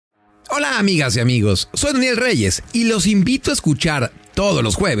Hola amigas y amigos, soy Daniel Reyes y los invito a escuchar todos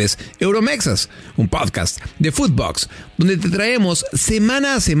los jueves Euromexas, un podcast de Footbox, donde te traemos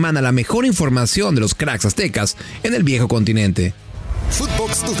semana a semana la mejor información de los cracks aztecas en el viejo continente.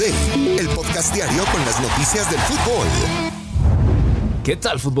 Footbox Today, el podcast diario con las noticias del fútbol. ¿Qué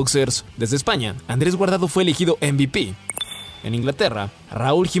tal, Footboxers? Desde España, Andrés Guardado fue elegido MVP. En Inglaterra,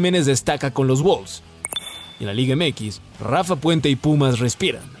 Raúl Jiménez destaca con los Wolves. En la Liga MX, Rafa Puente y Pumas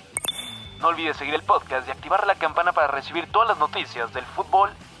respiran. No olvides seguir el podcast y activar la campana para recibir todas las noticias del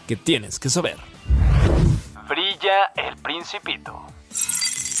fútbol que tienes que saber. Brilla el Principito.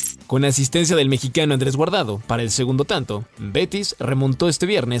 Con asistencia del mexicano Andrés Guardado para el segundo tanto, Betis remontó este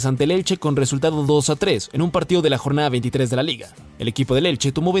viernes ante el Elche con resultado 2-3 en un partido de la jornada 23 de la Liga. El equipo del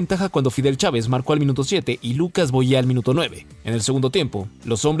Elche tomó ventaja cuando Fidel Chávez marcó al minuto 7 y Lucas Boyé al minuto 9. En el segundo tiempo,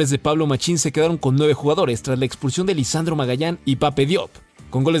 los hombres de Pablo Machín se quedaron con 9 jugadores tras la expulsión de Lisandro Magallán y Pape Diop.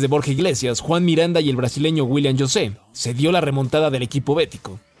 Con goles de Borja Iglesias, Juan Miranda y el brasileño William José, se dio la remontada del equipo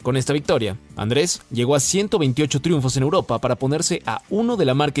bético. Con esta victoria, Andrés llegó a 128 triunfos en Europa para ponerse a 1 de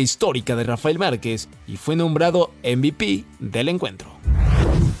la marca histórica de Rafael Márquez y fue nombrado MVP del encuentro.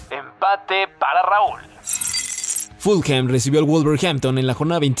 Empate para Raúl. Fulham recibió al Wolverhampton en la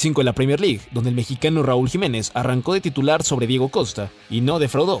jornada 25 de la Premier League, donde el mexicano Raúl Jiménez arrancó de titular sobre Diego Costa y no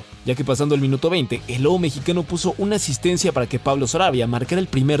defraudó, ya que pasando el minuto 20, el lobo mexicano puso una asistencia para que Pablo Sarabia marcara el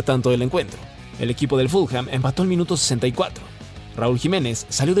primer tanto del encuentro. El equipo del Fulham empató al minuto 64. Raúl Jiménez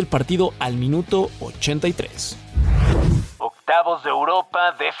salió del partido al minuto 83. Octavos de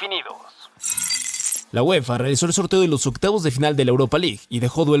Europa definidos. La UEFA realizó el sorteo de los octavos de final de la Europa League y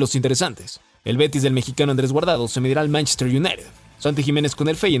dejó duelos interesantes. El Betis del mexicano Andrés Guardado se medirá al Manchester United. Santi Jiménez con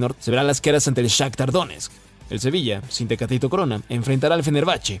el Feyenoord se verá las caras ante el Shakhtar Donetsk. El Sevilla, sin Tecatito Corona, enfrentará al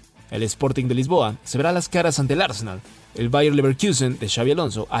Fenerbahce. El Sporting de Lisboa se verá las caras ante el Arsenal. El Bayer Leverkusen de Xabi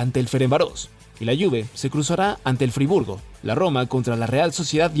Alonso ante el Ferencváros. Y la Juve se cruzará ante el Friburgo. La Roma contra la Real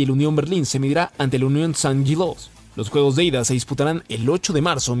Sociedad y el Unión Berlín se medirá ante el Unión Saint-Gilloise. Los juegos de ida se disputarán el 8 de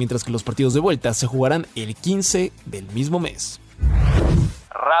marzo, mientras que los partidos de vuelta se jugarán el 15 del mismo mes.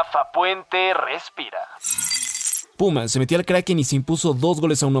 Rafa Puente respira. Pumas se metió al Kraken y se impuso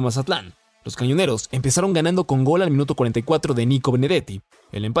 2-1 a Mazatlán. Los cañoneros empezaron ganando con gol al minuto 44 de Nico Benedetti.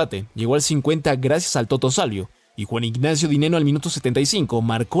 El empate llegó al 50 gracias al Toto Salvio. Y Juan Ignacio Dineno al minuto 75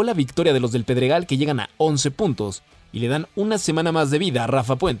 marcó la victoria de los del Pedregal, que llegan a 11 puntos y le dan una semana más de vida a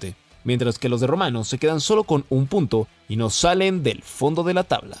Rafa Puente, mientras que los de Romano se quedan solo con un punto y no salen del fondo de la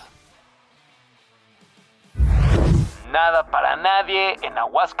tabla. Nada para nadie en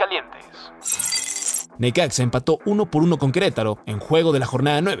Aguascalientes. Necaxa empató 1-1 con Querétaro en juego de la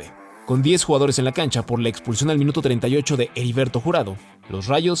jornada 9. Con 10 jugadores en la cancha por la expulsión al minuto 38 de Heriberto Jurado, los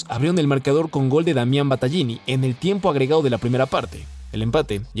Rayos abrieron el marcador con gol de Damián Battaglini en el tiempo agregado de la primera parte. El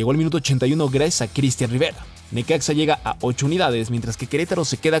empate llegó al minuto 81 gracias a Cristian Rivera. Necaxa llega a 8 unidades, mientras que Querétaro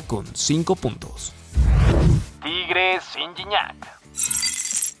se queda con 5 puntos. Tigres sin Gignac.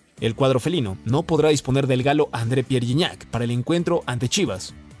 El cuadro felino no podrá disponer del galo André Pierre Gignac para el encuentro ante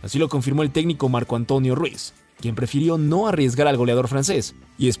Chivas. Así lo confirmó el técnico Marco Antonio Ruiz, quien prefirió no arriesgar al goleador francés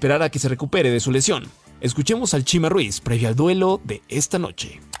y esperar a que se recupere de su lesión. Escuchemos al Chima Ruiz previo al duelo de esta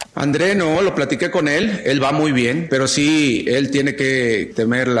noche. André, no, lo platiqué con él va muy bien, pero sí, él tiene que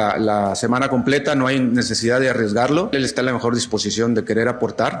tener la semana completa, no hay necesidad de arriesgarlo, él está en la mejor disposición de querer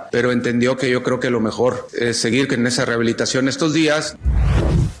aportar, pero entendió que yo creo que lo mejor es seguir con esa rehabilitación estos días.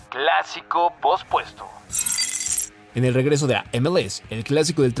 Clásico pospuesto. En el regreso de la MLS, el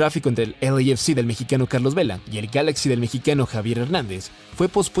clásico del tráfico entre el LAFC del mexicano Carlos Vela y el Galaxy del mexicano Javier Hernández fue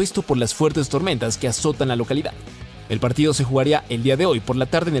pospuesto por las fuertes tormentas que azotan la localidad. El partido se jugaría el día de hoy por la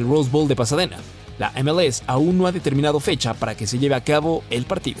tarde en el Rose Bowl de Pasadena. La MLS aún no ha determinado fecha para que se lleve a cabo el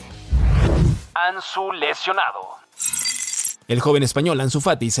partido. Ansu lesionado. El joven español Ansu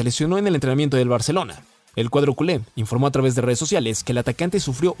Fati se lesionó en el entrenamiento del Barcelona. El cuadro culé informó a través de redes sociales que el atacante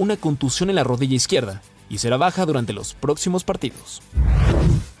sufrió una contusión en la rodilla izquierda y será baja durante los próximos partidos.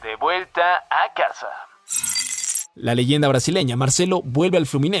 De vuelta a casa. La leyenda brasileña Marcelo vuelve al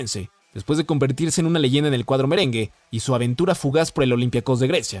Fluminense, después de convertirse en una leyenda en el cuadro merengue y su aventura fugaz por el Olympiacos de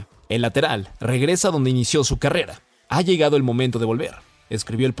Grecia. El lateral regresa donde inició su carrera. Ha llegado el momento de volver,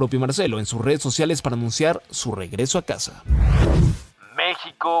 escribió el propio Marcelo en sus redes sociales para anunciar su regreso a casa.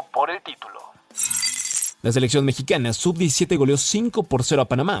 México por el título. La selección mexicana sub-17 goleó 5-0 a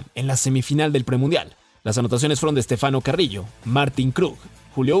Panamá en la semifinal del premundial. Las anotaciones fueron de Stefano Carrillo, Martín Krug,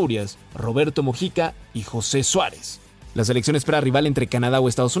 Julio Urias, Roberto Mojica y José Suárez. La selección espera rival entre Canadá o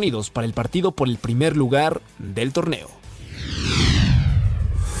Estados Unidos para el partido por el primer lugar del torneo.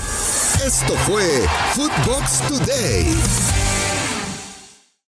 Esto fue Footbox Today.